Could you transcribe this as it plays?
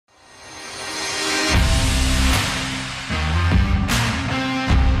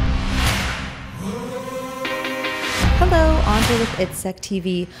with ITSEC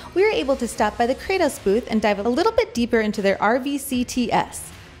TV, we were able to stop by the Kratos booth and dive a little bit deeper into their RVCTS.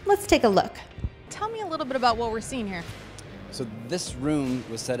 Let's take a look. Tell me a little bit about what we're seeing here. So this room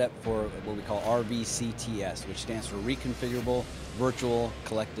was set up for what we call RVCTS, which stands for Reconfigurable Virtual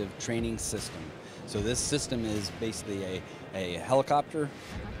Collective Training System. So this system is basically a helicopter,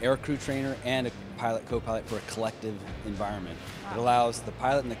 aircrew trainer, and a pilot, co-pilot for a collective environment. Wow. It allows the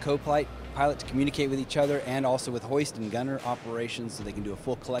pilot and the co-pilot to communicate with each other, and also with hoist and gunner operations, so they can do a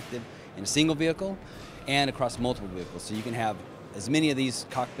full collective in a single vehicle and across multiple vehicles. So you can have as many of these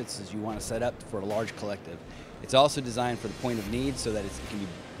cockpits as you want to set up for a large collective. It's also designed for the point of need, so that it can be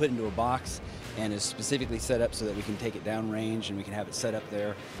put into a box and is specifically set up so that we can take it down range and we can have it set up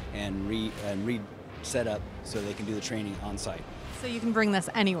there and set up so they can do the training on site. So you can bring this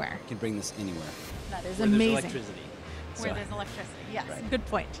anywhere? You can bring this anywhere. That is where amazing. There's electricity. Where there's electricity, yes. Right. Good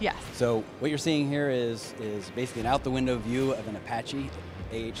point, yes. So what you're seeing here is basically an out-the-window view of an Apache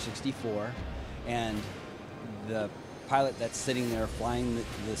AH-64, and the pilot that's sitting there flying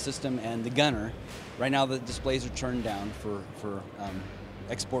the system and the gunner. Right now the displays are turned down for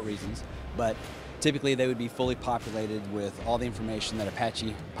export reasons, but typically they would be fully populated with all the information that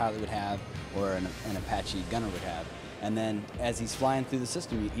Apache pilot would have or an Apache gunner would have. And then as he's flying through the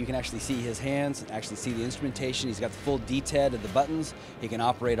system, you can actually see his hands, actually see the instrumentation. He's got the full DTED of the buttons. He can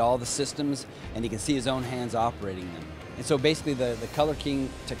operate all the systems, and he can see his own hands operating them. And so basically the color keying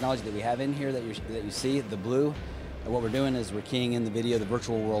technology that we have in here that you see, the blue, and what we're doing is we're keying in the video, the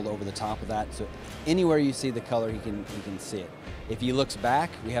virtual world, over the top of that. So anywhere you see the color, you can see it. If he looks back,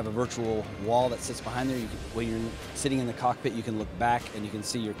 we have a virtual wall that sits behind there. When you're sitting in the cockpit, you can look back and you can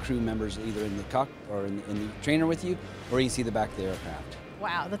see your crew members either in the cockpit or in the trainer with you, or you can see the back of the aircraft.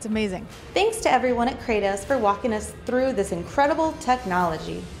 Wow, that's amazing. Thanks to everyone at Kratos for walking us through this incredible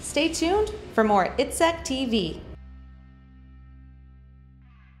technology. Stay tuned for more ITSEC TV.